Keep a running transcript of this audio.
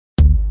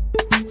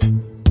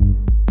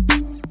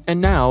And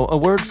now, a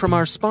word from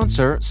our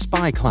sponsor,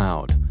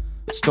 SpyCloud.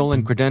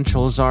 Stolen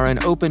credentials are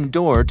an open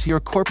door to your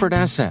corporate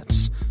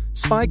assets.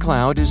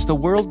 SpyCloud is the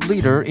world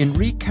leader in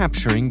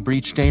recapturing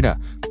breach data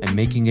and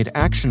making it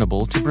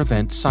actionable to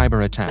prevent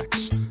cyber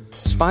attacks.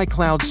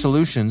 SpyCloud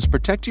solutions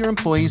protect your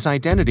employees'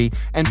 identity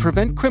and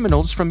prevent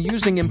criminals from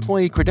using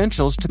employee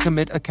credentials to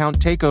commit account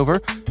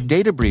takeover,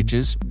 data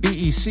breaches,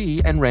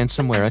 BEC, and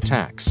ransomware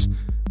attacks.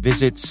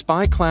 Visit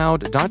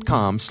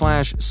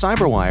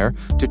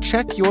spycloud.com/cyberwire to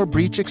check your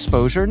breach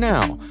exposure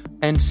now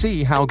and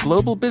see how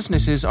global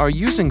businesses are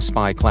using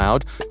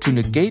SpyCloud to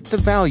negate the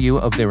value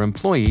of their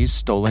employees'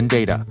 stolen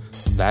data.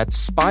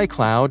 That's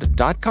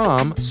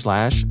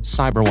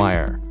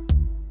spycloud.com/cyberwire.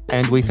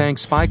 And we thank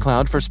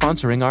SpyCloud for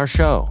sponsoring our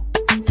show.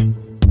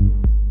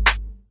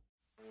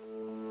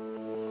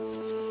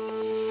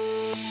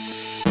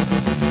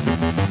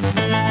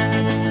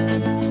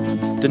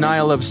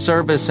 Denial of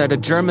service at a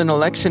German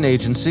election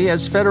agency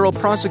as federal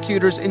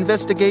prosecutors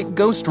investigate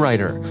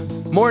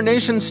GhostWriter. More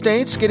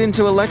nation-states get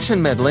into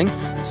election meddling.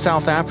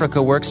 South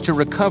Africa works to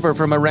recover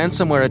from a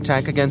ransomware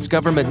attack against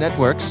government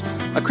networks.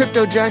 A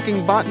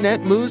cryptojacking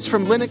botnet moves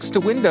from Linux to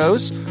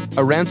Windows.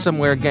 A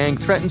ransomware gang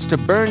threatens to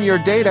burn your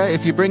data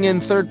if you bring in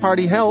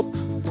third-party help.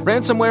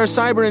 Ransomware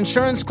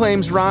cyberinsurance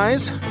claims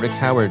rise. Rick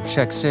Howard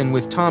checks in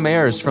with Tom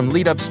Ayres from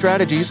Lead Up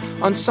Strategies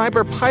on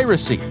Cyber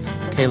Piracy.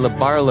 Caleb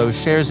Barlow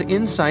shares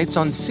insights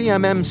on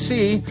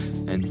CMMC.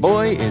 And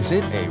boy, is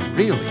it a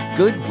really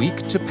good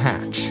week to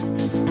patch.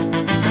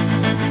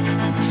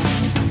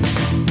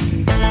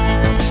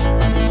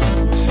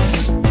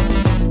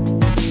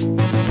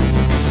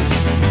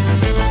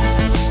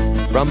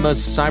 From the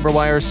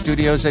CyberWire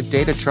studios at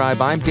Data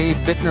Tribe, I'm Dave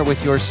Bittner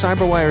with your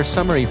CyberWire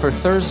summary for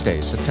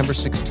Thursday, September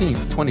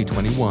 16th,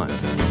 2021.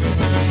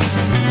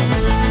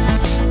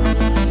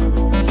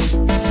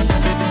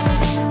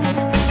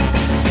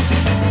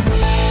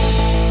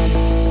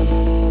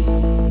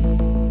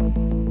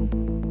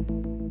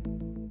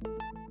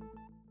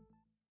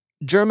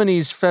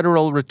 Germany's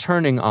Federal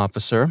Returning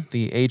Officer,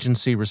 the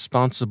agency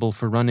responsible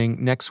for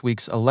running next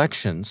week's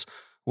elections,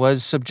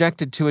 was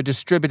subjected to a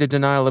distributed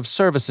denial of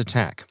service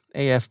attack,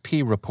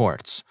 AFP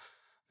reports.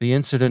 The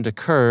incident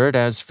occurred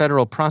as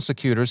federal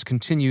prosecutors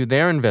continue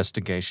their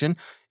investigation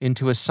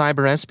into a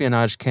cyber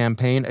espionage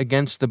campaign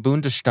against the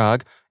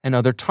Bundestag and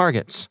other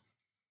targets.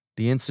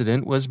 The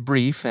incident was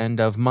brief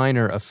and of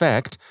minor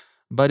effect,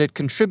 but it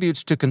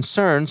contributes to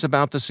concerns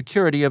about the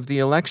security of the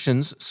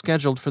elections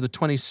scheduled for the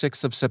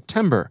 26th of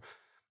September.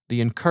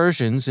 The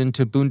incursions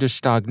into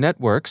Bundestag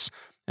networks,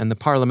 and the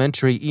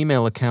parliamentary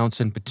email accounts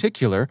in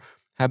particular,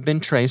 have been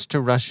traced to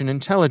Russian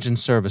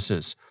intelligence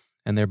services,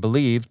 and they're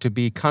believed to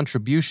be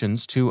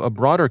contributions to a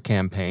broader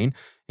campaign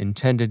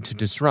intended to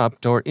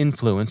disrupt or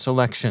influence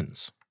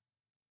elections.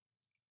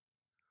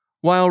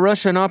 While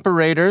Russian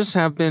operators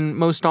have been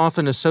most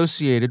often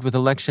associated with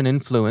election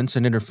influence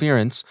and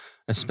interference,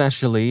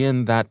 especially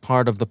in that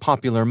part of the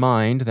popular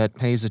mind that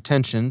pays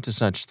attention to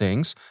such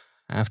things,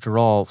 after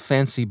all,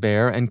 Fancy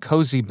Bear and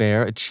Cozy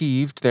Bear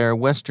achieved their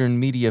Western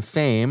media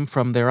fame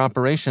from their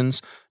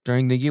operations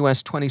during the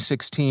U.S.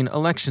 2016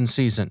 election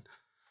season.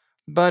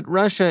 But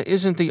Russia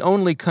isn't the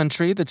only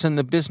country that's in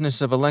the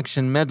business of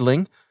election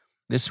meddling.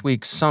 This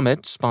week's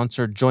summit,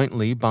 sponsored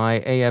jointly by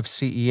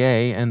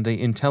AFCEA and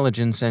the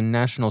Intelligence and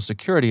National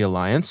Security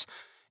Alliance,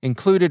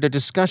 included a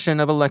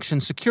discussion of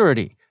election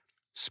security.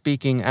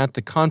 Speaking at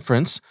the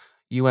conference,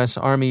 U.S.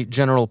 Army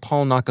General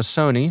Paul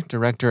Nakasone,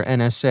 Director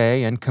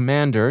NSA and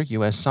Commander,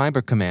 U.S.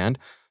 Cyber Command,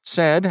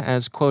 said,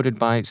 as quoted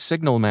by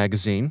Signal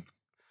magazine,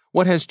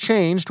 "What has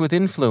changed with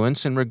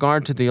influence in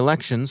regard to the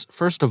elections,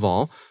 first of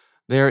all,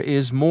 there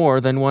is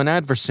more than one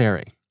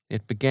adversary.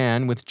 It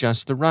began with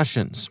just the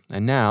Russians,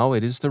 and now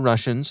it is the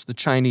Russians, the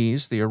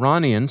Chinese, the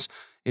Iranians.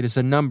 It is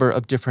a number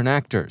of different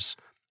actors.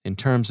 In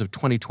terms of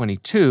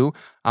 2022,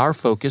 our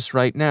focus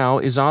right now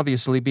is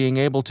obviously being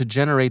able to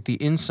generate the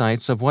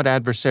insights of what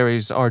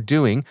adversaries are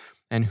doing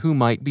and who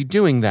might be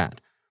doing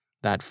that.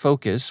 That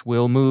focus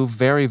will move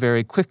very,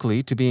 very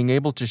quickly to being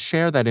able to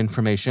share that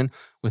information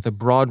with a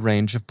broad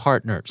range of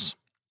partners."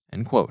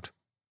 End quote.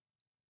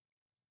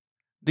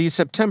 The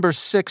September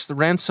 6th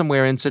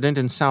ransomware incident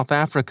in South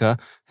Africa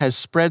has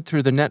spread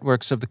through the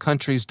networks of the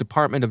country's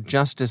Department of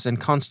Justice and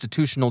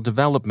Constitutional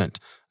Development,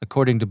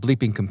 according to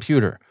Bleeping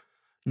Computer.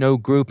 No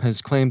group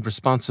has claimed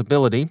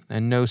responsibility,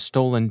 and no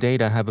stolen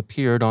data have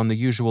appeared on the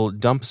usual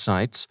dump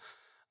sites.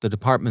 The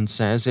department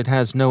says it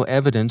has no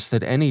evidence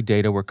that any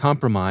data were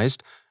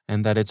compromised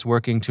and that it's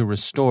working to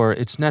restore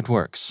its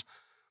networks.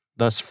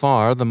 Thus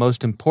far, the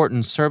most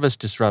important service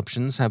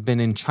disruptions have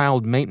been in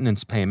child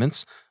maintenance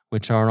payments,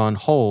 which are on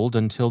hold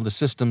until the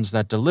systems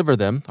that deliver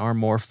them are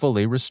more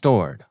fully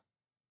restored.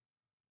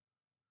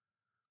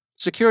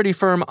 Security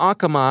firm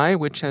Akamai,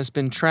 which has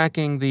been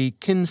tracking the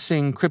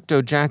Kinsing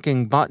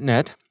cryptojacking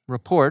botnet,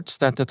 reports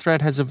that the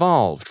threat has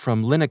evolved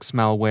from Linux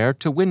malware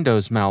to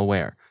Windows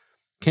malware.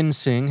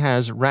 Kinsing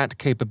has rat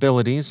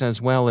capabilities as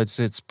well as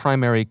its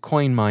primary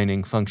coin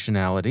mining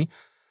functionality.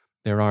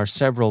 There are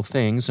several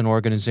things an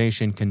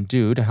organization can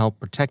do to help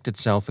protect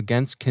itself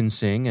against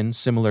kinsing and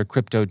similar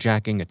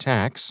cryptojacking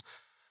attacks.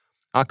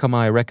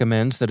 Akamai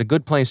recommends that a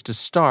good place to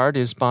start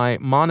is by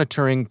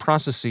monitoring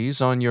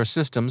processes on your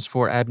systems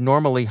for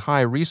abnormally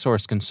high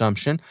resource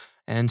consumption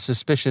and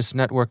suspicious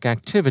network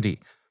activity.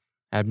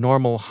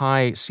 Abnormal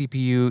high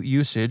CPU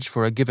usage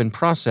for a given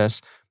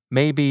process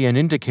may be an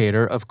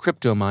indicator of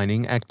crypto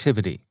mining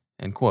activity."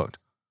 End quote.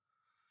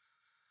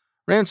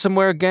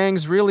 Ransomware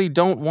gangs really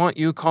don't want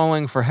you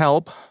calling for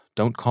help.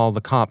 Don't call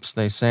the cops,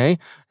 they say,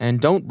 and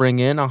don't bring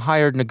in a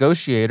hired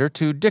negotiator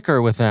to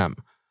dicker with them.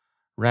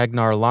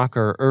 Ragnar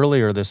Locker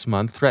earlier this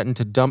month threatened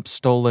to dump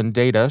stolen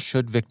data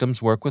should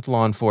victims work with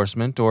law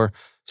enforcement or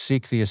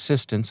seek the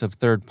assistance of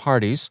third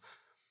parties.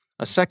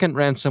 A second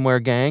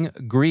ransomware gang,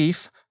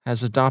 Grief,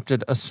 has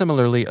adopted a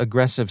similarly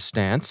aggressive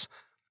stance.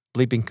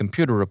 Bleeping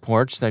Computer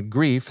reports that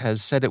Grief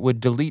has said it would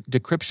delete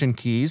decryption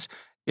keys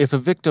if a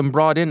victim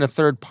brought in a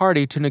third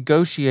party to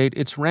negotiate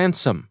its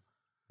ransom.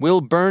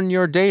 "We'll burn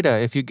your data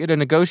if you get a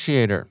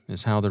negotiator,"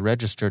 is how the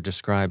Register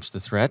describes the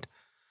threat.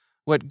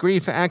 What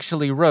Grief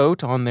actually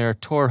wrote on their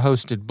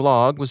Tor-hosted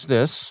blog was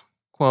this,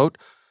 quote,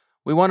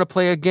 "We want to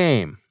play a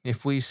game.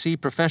 If we see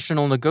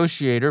professional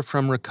negotiator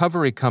from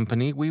recovery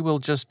company, we will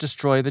just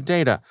destroy the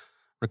data.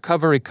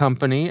 Recovery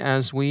company,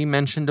 as we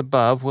mentioned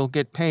above, will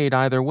get paid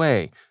either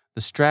way.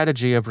 The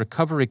strategy of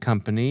recovery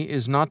company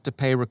is not to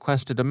pay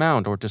requested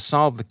amount or to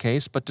solve the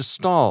case, but to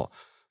stall.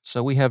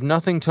 So we have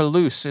nothing to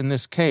lose in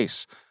this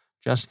case,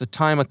 just the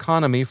time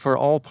economy for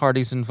all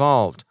parties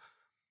involved.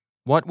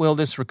 What will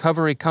this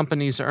recovery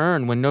companies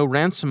earn when no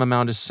ransom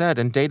amount is set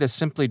and data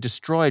simply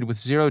destroyed with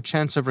zero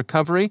chance of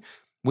recovery?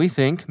 We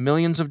think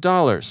millions of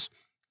dollars.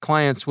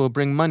 Clients will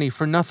bring money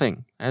for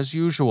nothing, as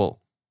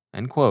usual."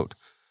 End quote.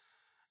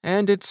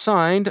 And it's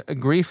signed a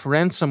Grief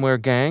Ransomware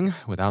Gang,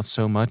 without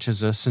so much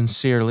as a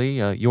sincerely,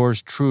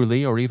 yours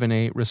truly, or even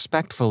a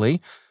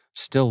respectfully,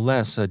 still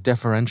less a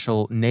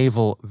deferential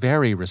naval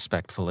very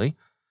respectfully.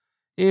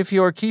 If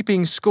you're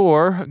keeping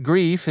score,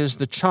 Grief is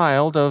the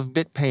child of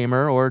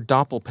BitPaymer or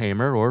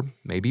Doppelpaymer, or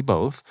maybe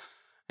both,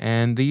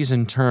 and these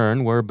in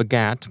turn were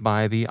begat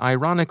by the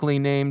ironically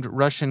named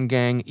Russian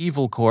gang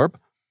Evil Corp.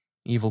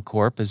 Evil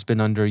Corp has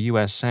been under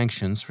U.S.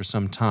 sanctions for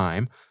some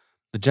time.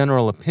 The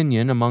general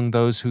opinion among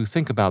those who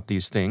think about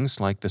these things,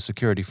 like the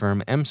security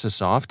firm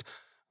Emsisoft,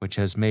 which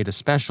has made a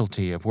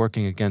specialty of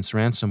working against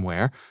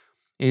ransomware,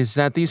 is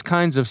that these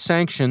kinds of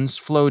sanctions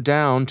flow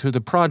down to the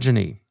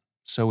progeny.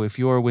 So if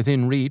you're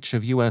within reach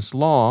of U.S.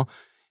 law,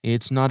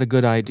 it's not a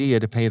good idea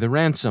to pay the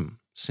ransom,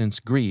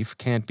 since Grief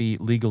can't be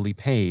legally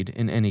paid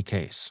in any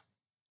case.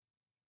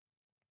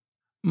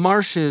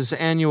 Marsh's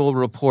annual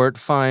report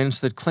finds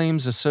that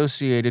claims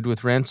associated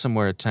with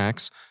ransomware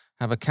attacks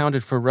have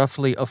accounted for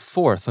roughly a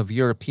fourth of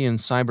European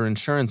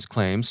cyberinsurance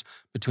claims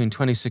between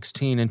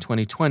 2016 and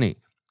 2020.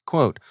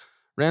 Quote,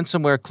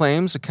 "Ransomware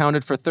claims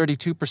accounted for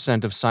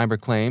 32% of cyber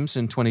claims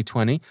in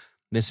 2020.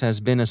 This has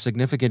been a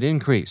significant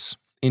increase.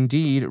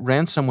 Indeed,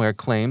 ransomware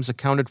claims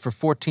accounted for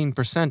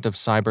 14% of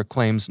cyber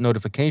claims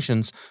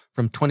notifications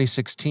from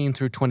 2016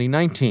 through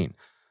 2019.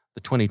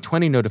 The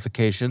 2020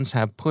 notifications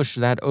have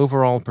pushed that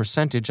overall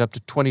percentage up to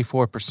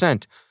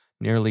 24%,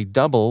 nearly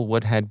double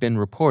what had been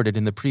reported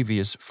in the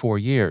previous 4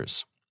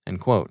 years." End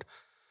quote.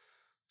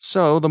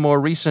 So the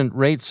more recent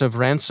rates of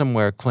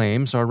ransomware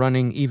claims are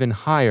running even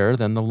higher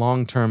than the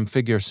long-term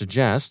figure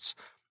suggests,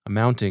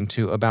 amounting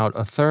to about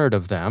a third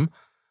of them.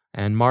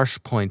 And Marsh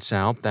points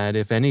out that,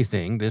 if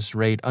anything, this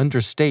rate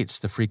understates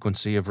the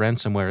frequency of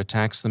ransomware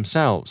attacks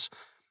themselves.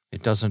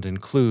 It doesn't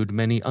include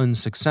many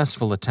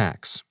unsuccessful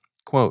attacks.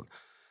 Quote,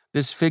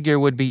 "This figure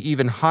would be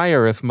even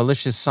higher if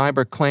malicious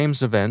cyber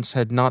claims events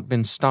had not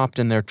been stopped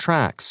in their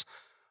tracks.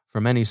 For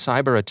many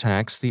cyber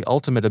attacks, the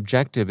ultimate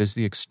objective is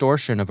the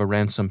extortion of a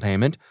ransom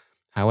payment.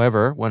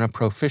 However, when a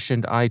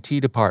proficient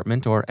IT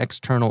department or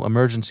external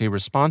emergency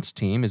response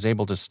team is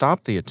able to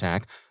stop the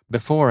attack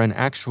before an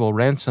actual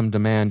ransom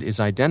demand is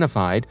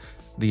identified,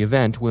 the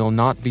event will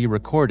not be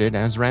recorded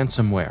as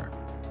ransomware."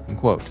 End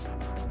quote.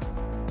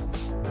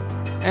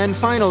 And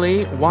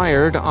finally,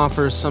 Wired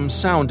offers some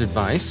sound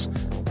advice.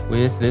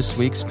 With this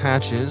week's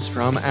patches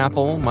from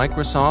Apple,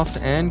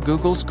 Microsoft, and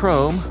Google's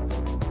Chrome,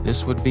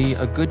 this would be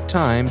a good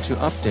time to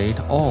update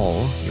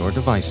all your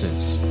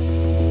devices.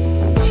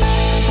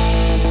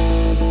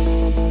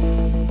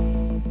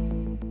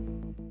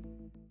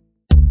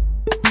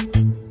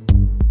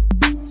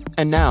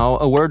 And now,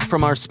 a word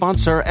from our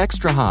sponsor,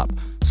 ExtraHop,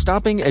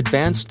 stopping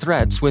advanced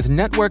threats with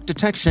network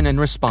detection and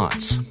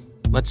response.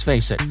 Let's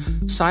face it,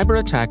 cyber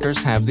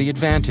attackers have the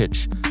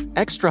advantage.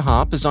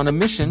 ExtraHop is on a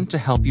mission to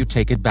help you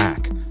take it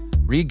back.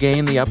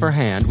 Regain the upper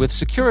hand with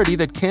security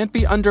that can't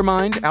be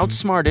undermined,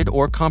 outsmarted,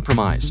 or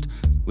compromised.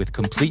 With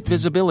complete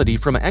visibility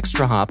from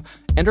ExtraHop,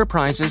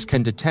 enterprises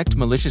can detect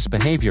malicious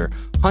behavior,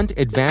 hunt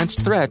advanced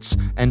threats,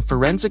 and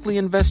forensically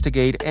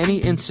investigate any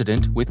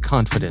incident with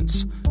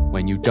confidence.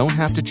 When you don't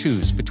have to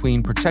choose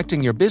between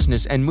protecting your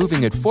business and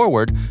moving it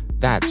forward,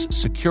 that's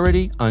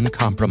security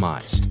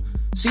uncompromised.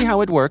 See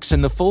how it works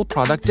in the full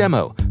product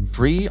demo,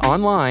 free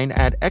online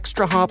at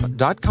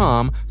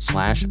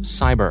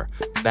extrahop.com/cyber.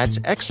 That's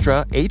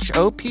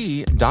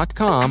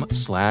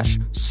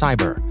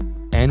extrahop.com/cyber.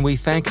 And we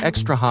thank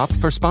ExtraHop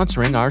for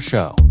sponsoring our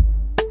show.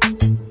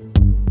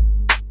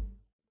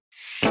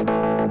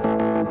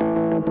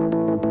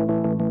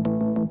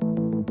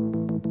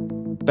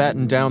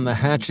 Batten down the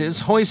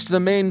hatches, hoist the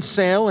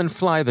mainsail, and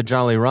fly the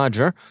Jolly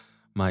Roger.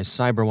 My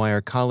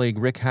CyberWire colleague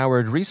Rick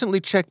Howard recently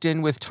checked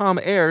in with Tom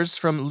Ayres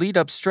from Lead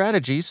Up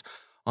Strategies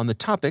on the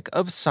topic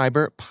of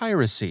cyber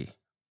piracy.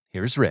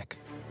 Here's Rick.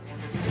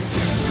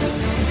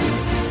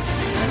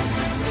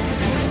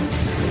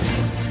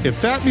 If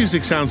that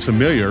music sounds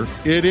familiar,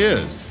 it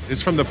is.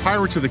 It's from the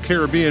Pirates of the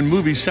Caribbean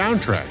movie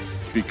soundtrack,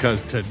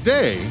 because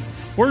today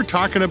we're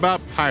talking about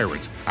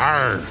pirates.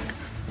 Arrgh!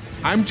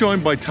 I'm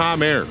joined by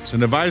Tom Ayres,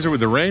 an advisor with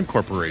the RAND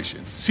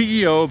Corporation,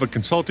 CEO of a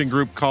consulting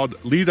group called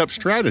Lead Up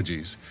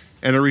Strategies,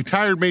 and a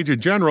retired Major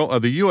General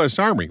of the U.S.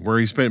 Army, where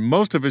he spent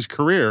most of his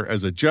career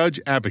as a judge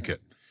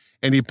advocate.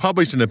 And he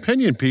published an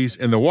opinion piece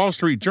in the Wall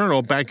Street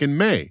Journal back in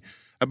May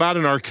about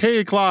an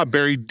archaic law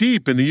buried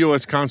deep in the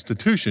U.S.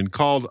 Constitution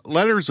called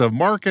Letters of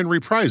Marque and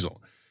Reprisal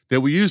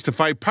that we used to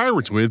fight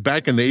pirates with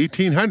back in the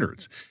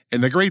 1800s.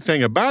 And the great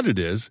thing about it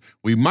is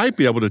we might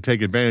be able to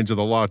take advantage of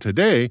the law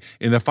today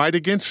in the fight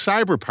against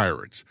cyber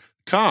pirates.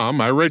 Tom,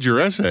 I read your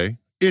essay.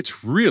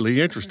 It's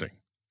really interesting.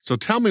 So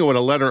tell me what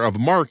a letter of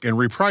marque and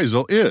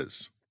reprisal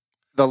is.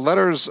 The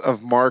letters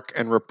of marque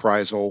and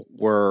reprisal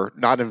were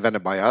not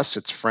invented by us.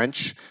 It's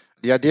French.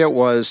 The idea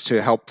was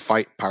to help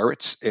fight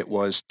pirates. It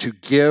was to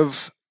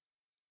give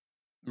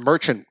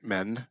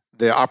merchantmen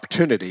the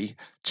opportunity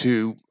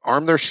to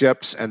arm their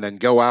ships and then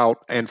go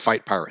out and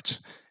fight pirates.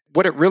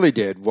 What it really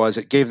did was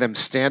it gave them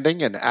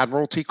standing in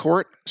admiralty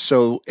court.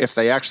 So if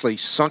they actually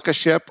sunk a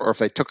ship or if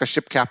they took a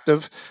ship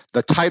captive,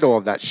 the title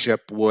of that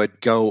ship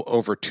would go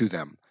over to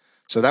them.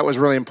 So that was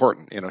really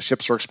important.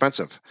 Ships are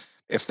expensive.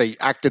 If they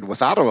acted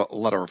without a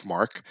letter of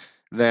marque,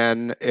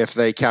 then if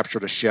they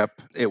captured a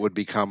ship, it would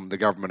become the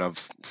government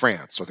of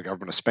France or the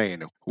government of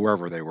Spain,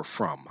 wherever they were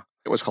from.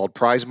 It was called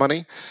prize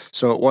money,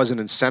 so it was an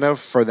incentive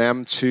for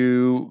them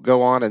to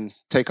go on and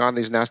take on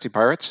these nasty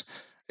pirates,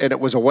 and it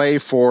was a way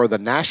for the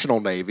national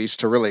navies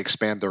to really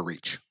expand their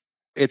reach.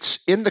 It's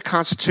in the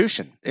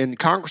Constitution. In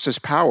Congress's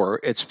power,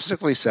 it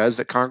specifically says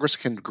that Congress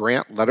can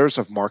grant letters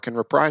of marque and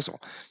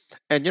reprisal.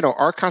 And,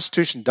 our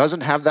Constitution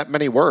doesn't have that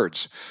many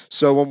words.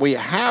 So when we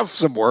have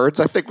some words,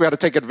 I think we ought to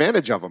take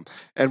advantage of them.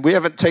 And we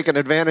haven't taken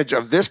advantage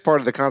of this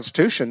part of the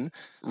Constitution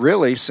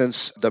really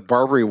since the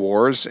Barbary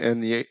Wars in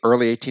the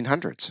early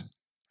 1800s.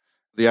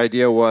 The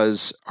idea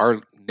was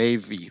our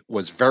Navy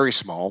was very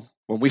small.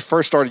 When we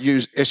first started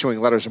issuing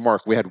letters of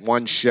marque, we had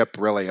one ship,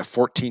 really, a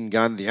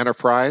 14-gun, the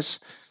Enterprise.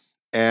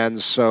 And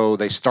so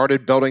they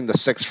started building the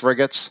 6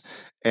 frigates.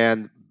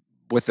 And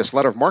with this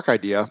letter of marque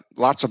idea,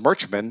 lots of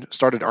merchantmen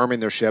started arming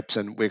their ships,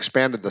 and we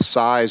expanded the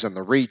size and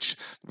the reach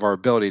of our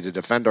ability to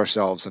defend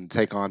ourselves and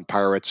take on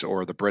pirates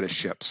or the British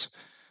ships.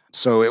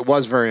 So it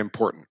was very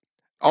important.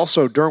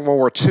 Also, during World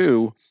War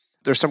II,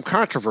 there's some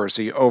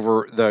controversy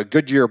over the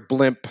Goodyear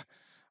blimp.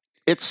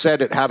 It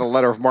said it had a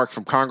letter of marque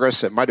from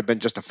Congress. It might have been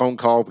just a phone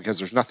call because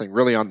there's nothing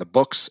really on the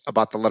books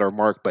about the letter of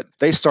marque, but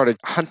they started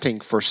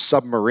hunting for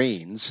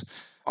submarines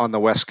on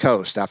the West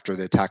Coast after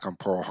the attack on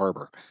Pearl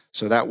Harbor.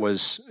 So that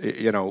was,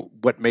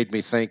 what made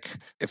me think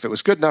if it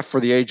was good enough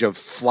for the age of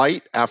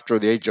flight after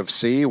the age of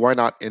sea, why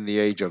not in the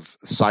age of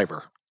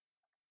cyber?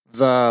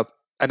 The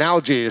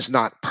analogy is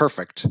not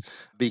perfect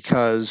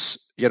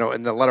because,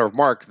 in the letter of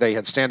marque, they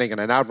had standing in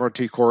an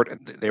admiralty court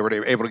and they were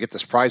able to get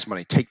this prize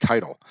money, take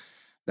title.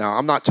 Now,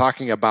 I'm not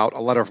talking about a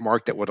letter of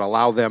marque that would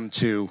allow them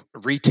to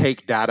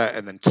retake data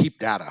and then keep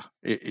data,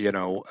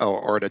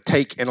 or to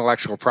take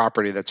intellectual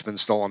property that's been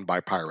stolen by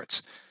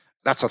pirates.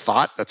 That's a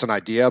thought, that's an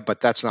idea, but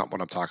that's not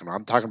what I'm talking about.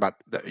 I'm talking about,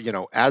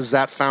 as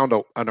that found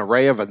an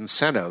array of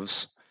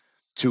incentives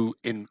to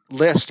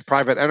enlist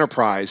private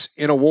enterprise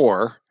in a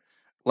war,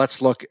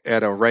 let's look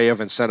at an array of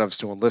incentives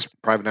to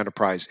enlist private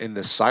enterprise in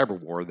this cyber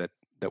war that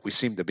we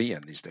seem to be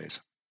in these days.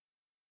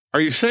 Are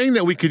you saying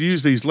that we could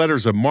use these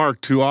letters of marque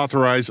to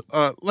authorize,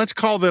 let's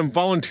call them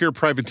volunteer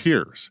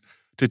privateers,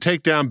 to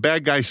take down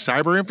bad guy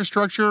cyber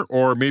infrastructure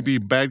or maybe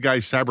bad guy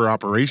cyber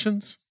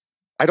operations?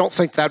 I don't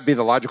think that'd be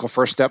the logical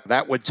first step.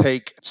 That would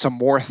take some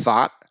more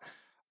thought.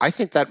 I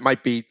think that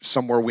might be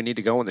somewhere we need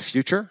to go in the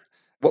future.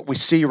 What we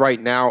see right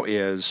now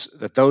is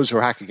that those who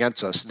hack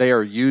against us, they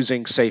are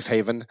using safe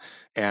haven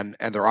and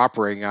they're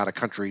operating out of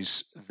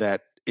countries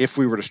that if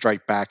we were to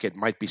strike back, it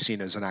might be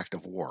seen as an act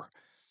of war.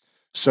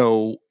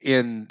 So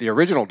in the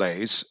original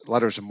days,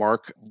 letters of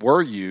marque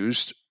were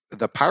used.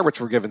 The pirates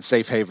were given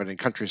safe haven in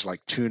countries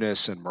like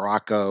Tunis and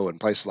Morocco and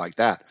places like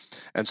that.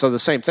 And so the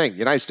same thing, the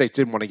United States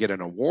didn't want to get in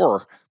a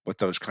war with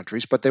those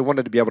countries, but they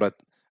wanted to be able to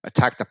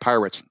attack the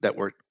pirates that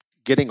were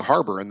getting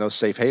harbor in those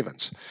safe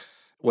havens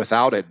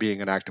without it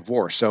being an act of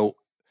war. So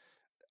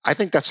I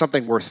think that's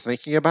something worth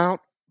thinking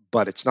about,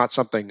 but it's not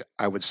something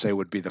I would say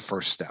would be the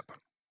first step.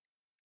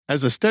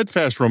 As a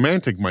steadfast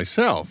romantic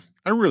myself,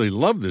 I really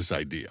love this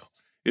idea.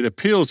 It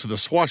appeals to the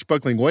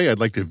swashbuckling way I'd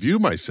like to view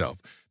myself,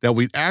 that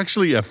we'd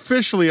actually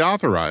officially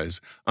authorize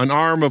an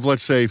arm of,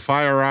 let's say,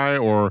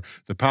 FireEye or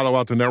the Palo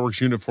Alto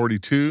Networks Unit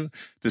 42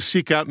 to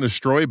seek out and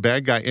destroy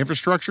bad guy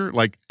infrastructure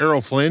like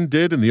Errol Flynn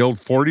did in the old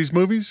 40s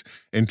movies.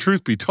 And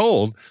truth be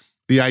told,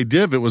 the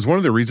idea of it was one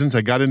of the reasons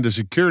I got into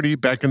security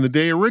back in the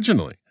day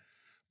originally.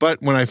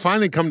 But when I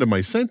finally come to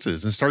my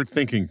senses and start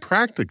thinking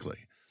practically,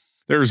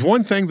 there is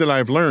one thing that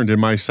I've learned in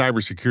my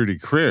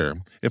cybersecurity career,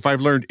 if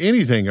I've learned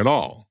anything at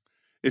all,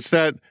 it's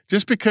that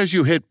just because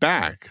you hit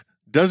back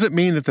doesn't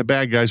mean that the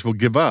bad guys will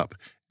give up.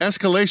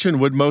 Escalation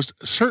would most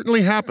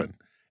certainly happen,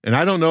 and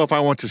I don't know if I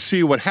want to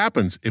see what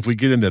happens if we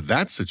get into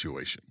that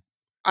situation.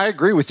 I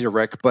agree with you,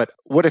 Rick, but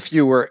what if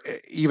you were,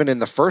 even in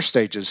the first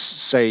stages,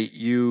 say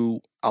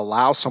you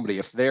allow somebody,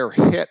 if they're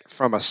hit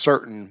from a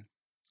certain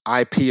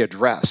IP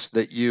address,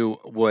 that you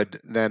would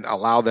then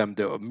allow them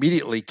to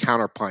immediately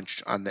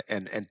counterpunch on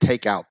and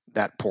take out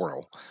that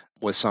portal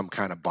with some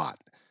kind of bot.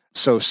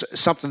 So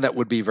something that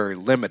would be very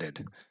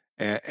limited.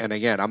 And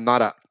again, I'm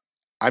not a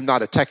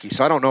techie,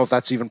 so I don't know if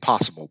that's even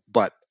possible.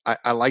 But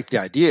I like the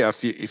idea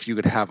if you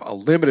could have a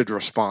limited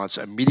response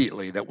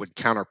immediately that would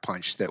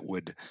counterpunch, that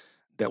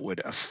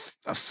would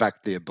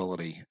affect the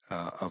ability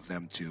of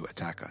them to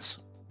attack us.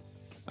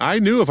 I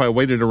knew if I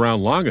waited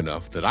around long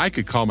enough that I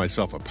could call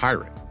myself a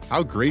pirate.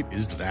 How great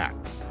is that?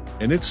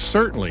 And it's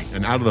certainly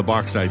an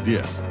out-of-the-box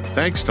idea.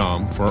 Thanks,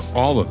 Tom, for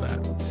all of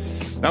that.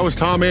 That was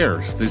Tom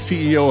Ayres, the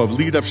CEO of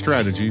Lead Up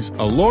Strategies,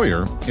 a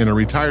lawyer and a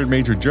retired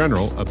Major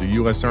General of the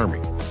U.S. Army.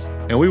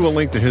 And we will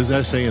link to his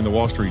essay in the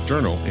Wall Street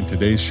Journal in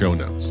today's show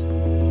notes.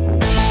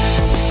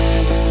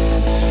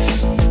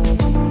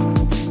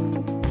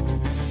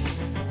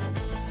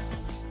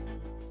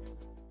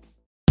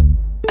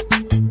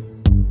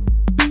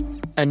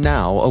 And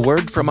now, a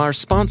word from our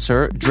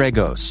sponsor,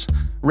 Dragos.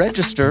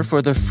 Register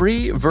for the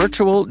free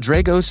virtual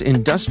Dragos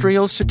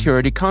Industrial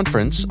Security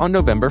Conference on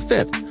November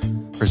 5th.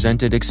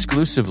 Presented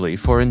exclusively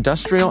for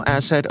industrial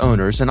asset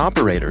owners and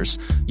operators,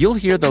 you'll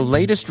hear the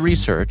latest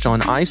research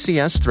on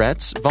ICS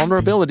threats,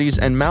 vulnerabilities,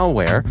 and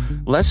malware,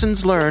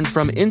 lessons learned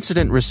from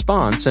incident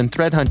response and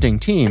threat hunting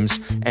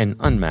teams, and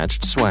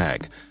unmatched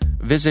swag.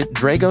 Visit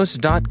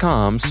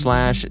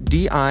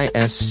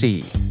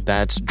dragos.com/DISC.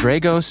 That's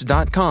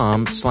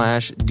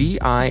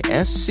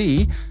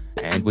dragos.com/DISC.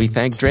 And we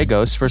thank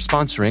Dragos for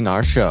sponsoring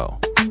our show.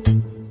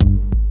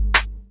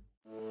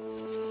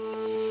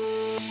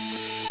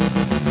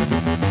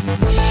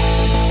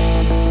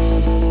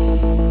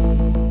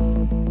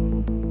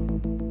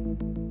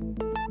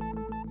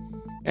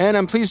 And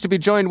I'm pleased to be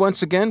joined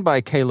once again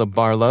by Caleb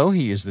Barlow.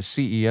 He is the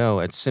CEO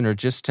at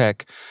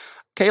Synergistech.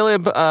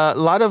 Caleb, a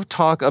lot of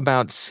talk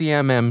about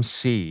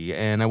CMMC,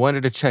 and I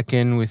wanted to check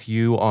in with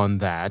you on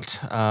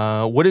that.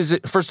 What is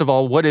it? First of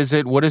all, what is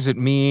it? What does it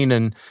mean?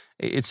 And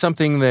it's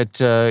something that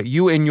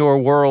you in your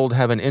world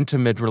have an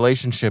intimate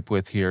relationship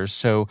with here.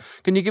 So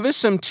can you give us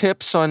some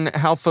tips on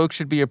how folks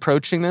should be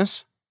approaching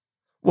this?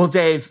 Well,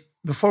 Dave,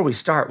 before we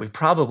start, we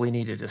probably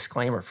need a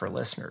disclaimer for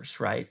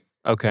listeners, right?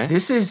 Okay.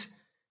 This is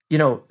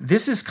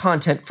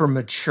content for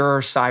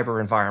mature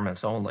cyber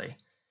environments only.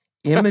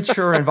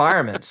 Immature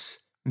environments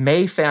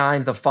may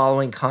find the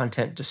following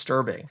content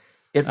disturbing.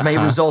 It may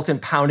result in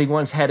pounding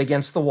one's head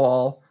against the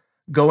wall,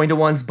 going to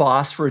one's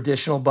boss for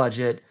additional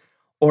budget,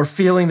 or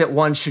feeling that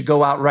one should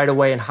go out right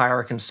away and hire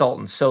a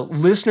consultant. So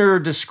listener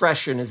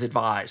discretion is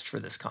advised for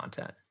this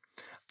content.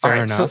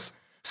 Fair enough.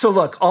 So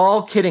look,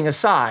 all kidding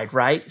aside,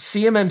 right?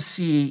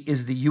 CMMC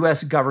is the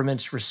US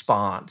government's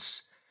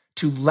response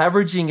to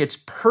leveraging its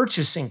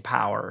purchasing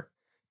power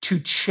to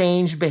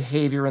change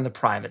behavior in the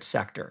private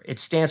sector. It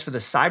stands for the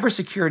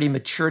Cybersecurity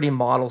Maturity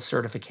Model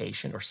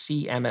Certification, or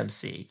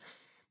CMMC.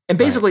 And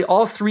basically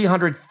all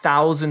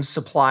 300,000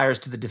 suppliers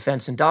to the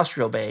defense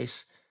industrial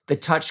base that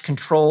touch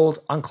controlled,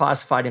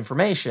 unclassified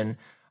information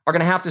are going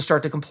to have to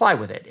start to comply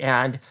with it.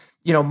 And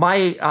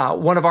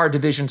one of our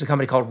divisions, a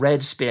company called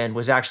Redspin,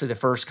 was actually the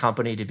first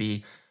company to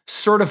be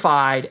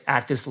certified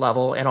at this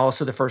level, and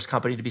also the first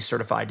company to be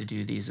certified to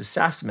do these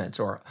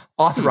assessments, or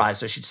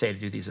authorized, I should say, to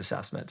do these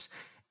assessments.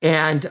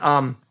 And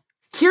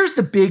here's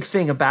the big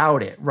thing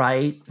about it,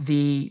 right?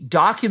 The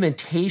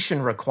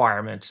documentation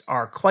requirements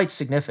are quite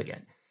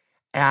significant.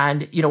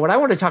 And, what I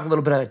want to talk a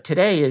little bit about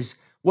today is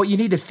what you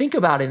need to think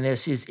about in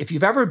this is if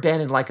you've ever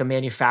been in like a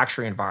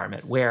manufacturing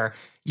environment where,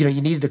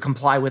 you needed to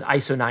comply with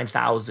ISO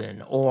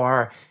 9000,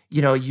 or,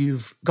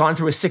 you've gone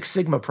through a Six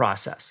Sigma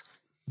process.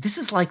 This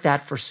is like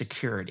that for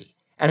security.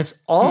 And it's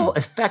all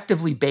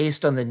effectively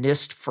based on the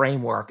NIST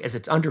framework as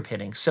its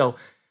underpinning. So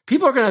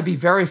people are going to be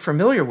very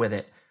familiar with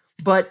it.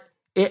 But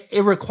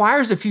it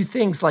requires a few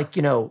things like,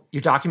 your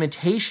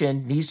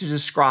documentation needs to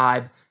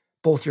describe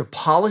both your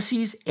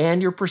policies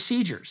and your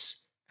procedures.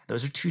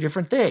 Those are two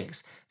different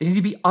things. They need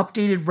to be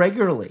updated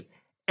regularly.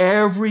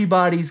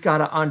 Everybody's got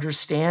to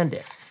understand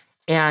it.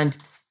 And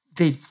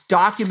the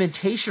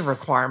documentation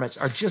requirements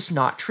are just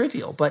not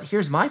trivial. But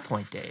here's my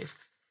point, Dave.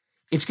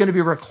 It's going to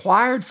be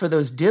required for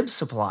those DIB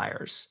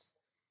suppliers,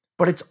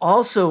 but it's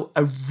also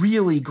a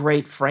really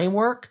great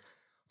framework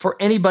for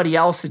anybody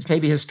else that's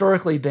maybe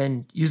historically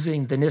been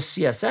using the NIST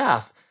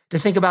CSF to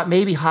think about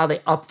maybe how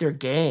they up their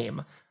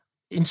game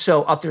and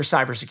so up their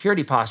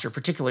cybersecurity posture,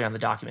 particularly on the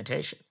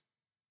documentation.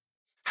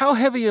 How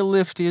heavy a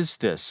lift is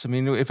this? I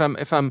mean, if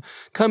I'm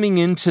coming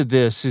into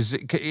this,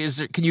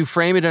 can you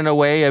frame it in a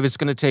way of it's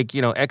going to take,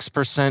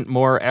 X%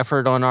 more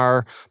effort on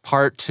our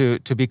part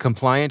to be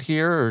compliant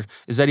here, or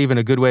is that even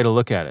a good way to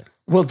look at it?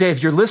 Well,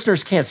 Dave, your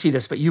listeners can't see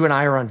this, but you and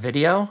I are on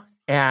video,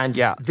 and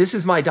yeah. This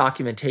is my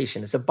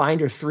documentation. It's a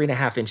binder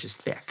 3.5 inches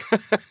thick.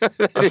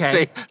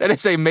 that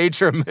is a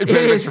major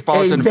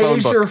metropolitan phone book. It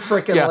is a major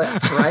freaking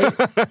lift, right?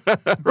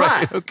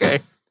 Right. Okay.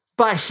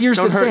 But here's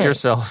the thing. Don't hurt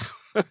yourself.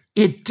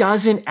 It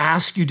doesn't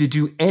ask you to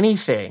do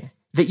anything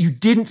that you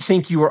didn't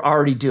think you were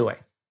already doing.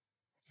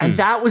 And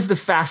that was the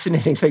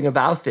fascinating thing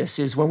about this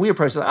is when we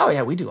approached, oh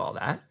yeah, we do all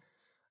that.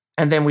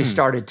 And then we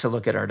started to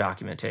look at our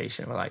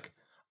documentation. We're like,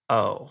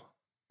 oh,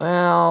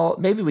 well,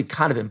 maybe we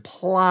kind of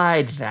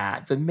implied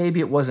that, but maybe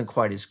it wasn't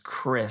quite as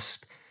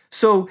crisp.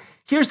 So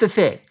here's the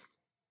thing.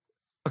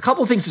 A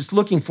couple of things it's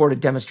looking for to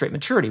demonstrate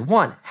maturity.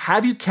 One,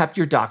 have you kept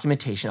your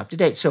documentation up to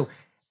date? So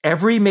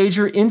every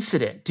major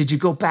incident, did you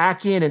go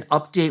back in and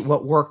update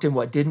what worked and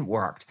what didn't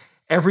work?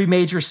 Every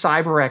major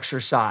cyber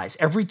exercise,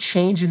 every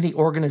change in the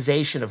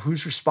organization of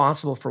who's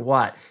responsible for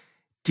what,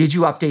 did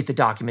you update the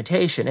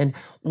documentation? And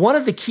one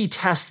of the key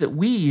tests that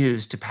we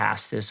used to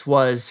pass this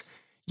was,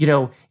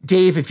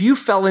 Dave, if you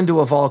fell into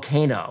a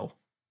volcano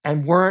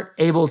and weren't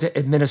able to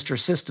administer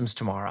systems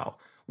tomorrow,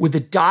 would the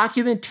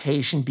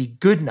documentation be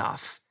good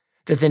enough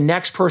that the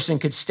next person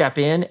could step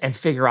in and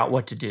figure out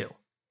what to do?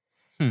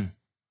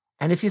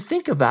 And if you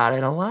think about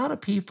it, a lot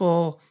of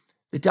people,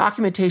 the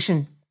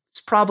documentation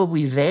is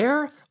probably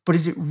there, but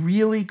is it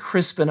really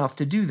crisp enough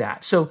to do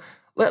that? So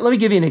let me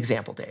give you an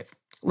example, Dave.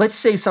 Let's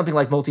say something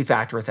like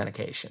multi-factor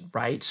authentication,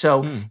 right?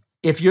 So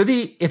if you're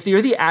the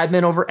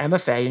admin over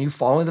MFA and you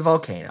fall in the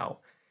volcano,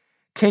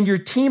 can your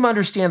team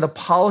understand the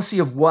policy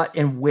of what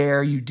and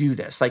where you do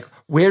this? Like,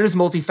 where does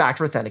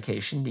multi-factor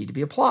authentication need to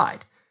be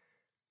applied?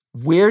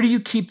 Where do you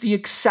keep the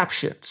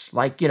exceptions?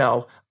 Like,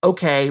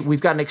 okay, we've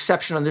got an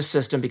exception on this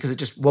system because it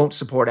just won't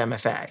support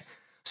MFA.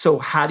 So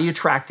how do you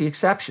track the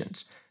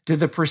exceptions? Do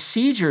the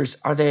procedures,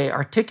 are they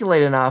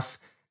articulate enough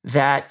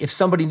that if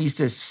somebody needs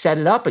to set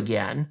it up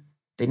again,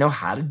 they know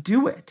how to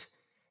do it?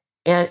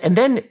 And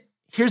then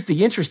here's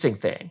the interesting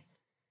thing.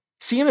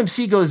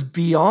 CMMC goes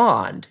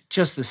beyond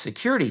just the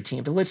security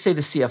team to, let's say,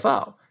 the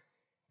CFO.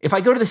 If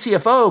I go to the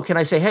CFO, can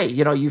I say, hey,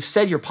 you've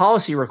said your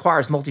policy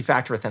requires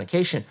multi-factor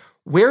authentication.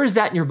 Where is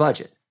that in your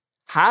budget?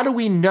 How do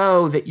we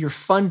know that you're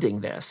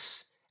funding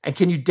this? And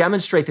can you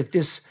demonstrate that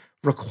this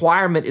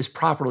requirement is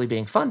properly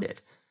being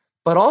funded?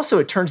 But also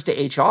it turns to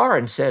HR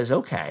and says,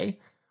 okay,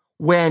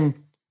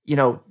 when,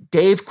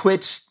 Dave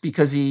quits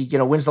because he,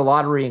 wins the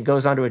lottery and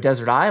goes onto a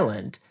desert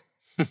island,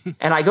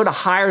 and I go to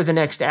hire the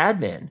next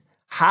admin,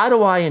 how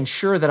do I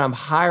ensure that I'm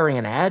hiring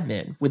an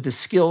admin with the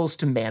skills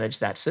to manage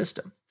that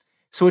system?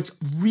 So it's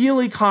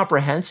really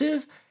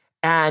comprehensive.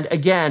 And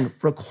again,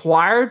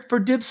 required for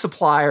DIB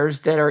suppliers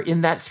that are in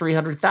that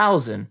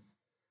 300,000,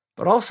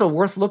 but also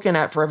worth looking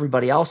at for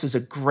everybody else is a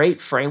great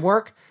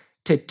framework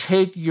to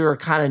take your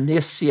kind of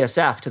NIST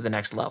CSF to the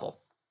next level.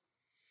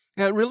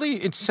 Yeah, really,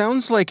 it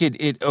sounds like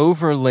it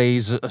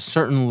overlays a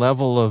certain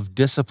level of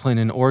discipline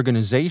and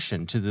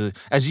organization to the,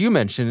 as you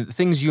mentioned,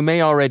 things you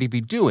may already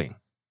be doing.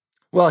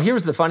 Well,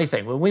 here's the funny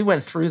thing. When we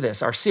went through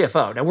this, our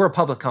CFO, now we're a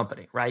public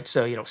company, right?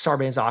 So,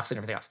 Sarbanes-Oxley and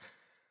everything else.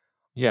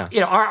 Yeah.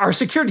 Our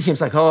security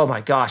team's like, oh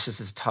my gosh,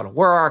 this is a ton of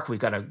work. We've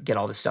got to get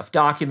all this stuff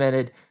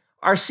documented.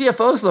 Our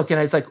CFO's looking at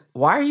it, he's like,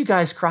 why are you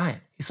guys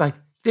crying? He's like,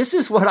 this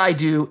is what I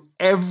do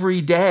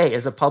every day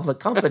as a public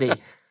company.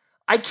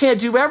 I can't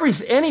do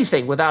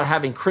anything without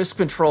having crisp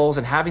controls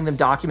and having them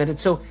documented.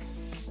 So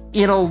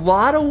in a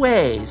lot of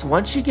ways,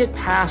 once you get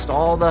past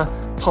all the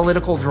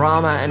political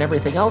drama and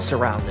everything else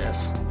around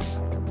this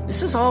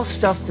is all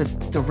stuff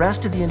that the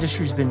rest of the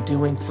industry's been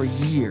doing for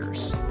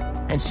years.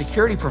 And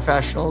security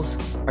professionals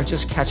are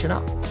just catching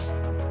up.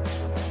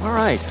 All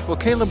right. Well,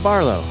 Caleb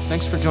Barlow,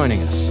 thanks for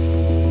joining us.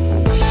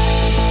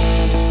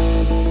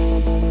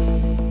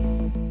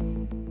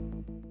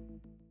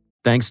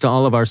 Thanks to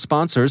all of our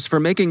sponsors for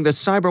making the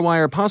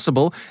CyberWire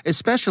possible,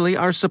 especially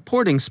our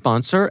supporting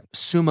sponsor,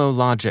 Sumo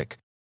Logic.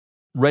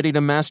 Ready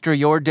to master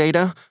your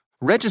data?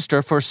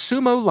 Register for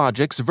Sumo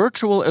Logic's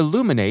virtual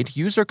Illuminate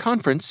user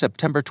conference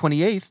September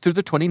 28th through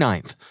the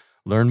 29th.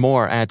 Learn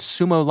more at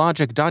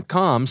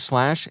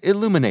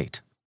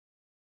sumologic.com/illuminate.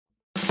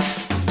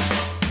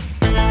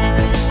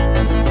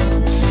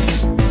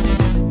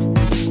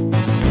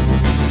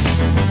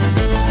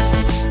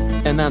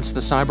 And that's the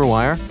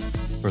CyberWire.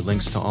 For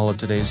links to all of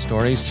today's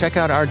stories, check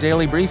out our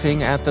daily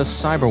briefing at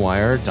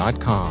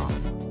thecyberwire.com.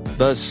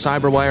 The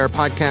CyberWire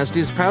podcast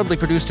is proudly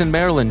produced in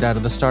Maryland out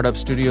of the startup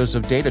studios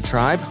of Data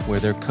Tribe, where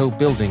they're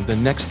co-building the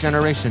next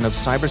generation of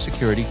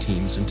cybersecurity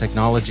teams and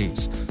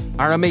technologies.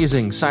 Our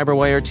amazing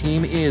CyberWire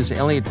team is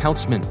Elliot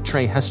Peltzman,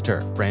 Trey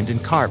Hester, Brandon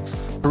Karp,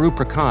 Haru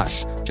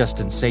Prakash,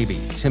 Justin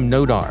Sabie, Tim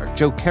Nodar,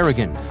 Joe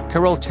Kerrigan,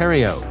 Carol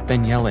Terrio,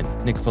 Ben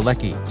Yellen, Nick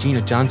Valecki,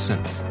 Gina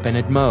Johnson,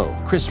 Bennett Moe,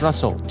 Chris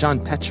Russell, John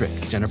Petrick,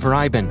 Jennifer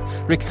Iben,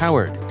 Rick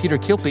Howard, Peter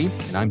Kilpie,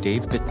 and I'm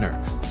Dave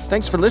Bittner.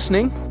 Thanks for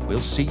listening. We'll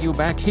see you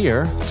back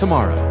here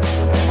tomorrow.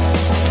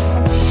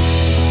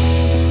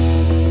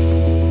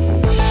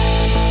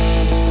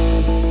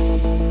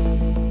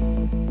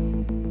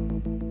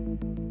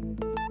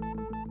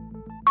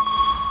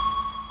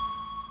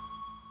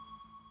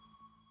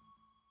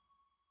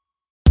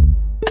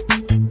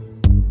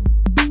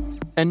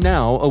 And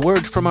now, a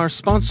word from our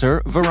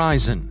sponsor,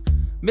 Verizon.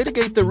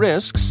 Mitigate the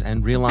risks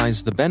and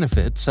realize the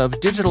benefits of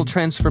digital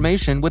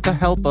transformation with the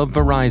help of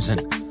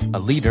Verizon, a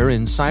leader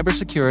in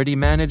cybersecurity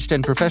managed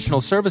and professional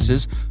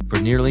services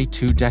for nearly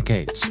 2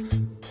 decades.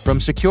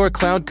 From secure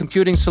cloud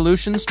computing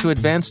solutions to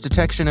advanced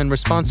detection and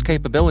response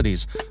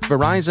capabilities,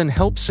 Verizon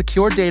helps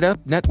secure data,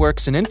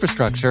 networks, and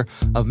infrastructure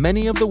of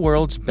many of the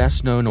world's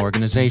best-known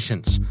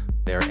organizations.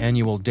 Their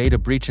annual Data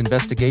Breach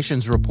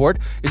Investigations Report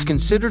is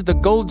considered the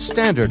gold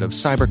standard of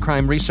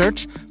cybercrime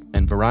research,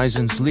 and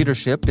Verizon's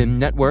leadership in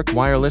network,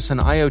 wireless, and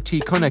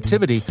IoT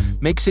connectivity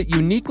makes it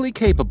uniquely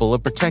capable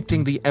of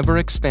protecting the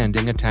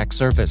ever-expanding attack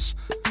surface.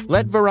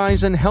 Let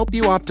Verizon help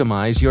you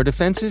optimize your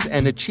defenses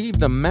and achieve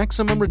the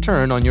maximum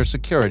return on your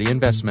security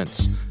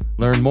investments.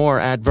 Learn more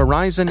at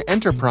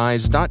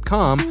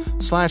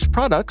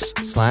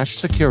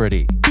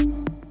verizonenterprise.com/products/security.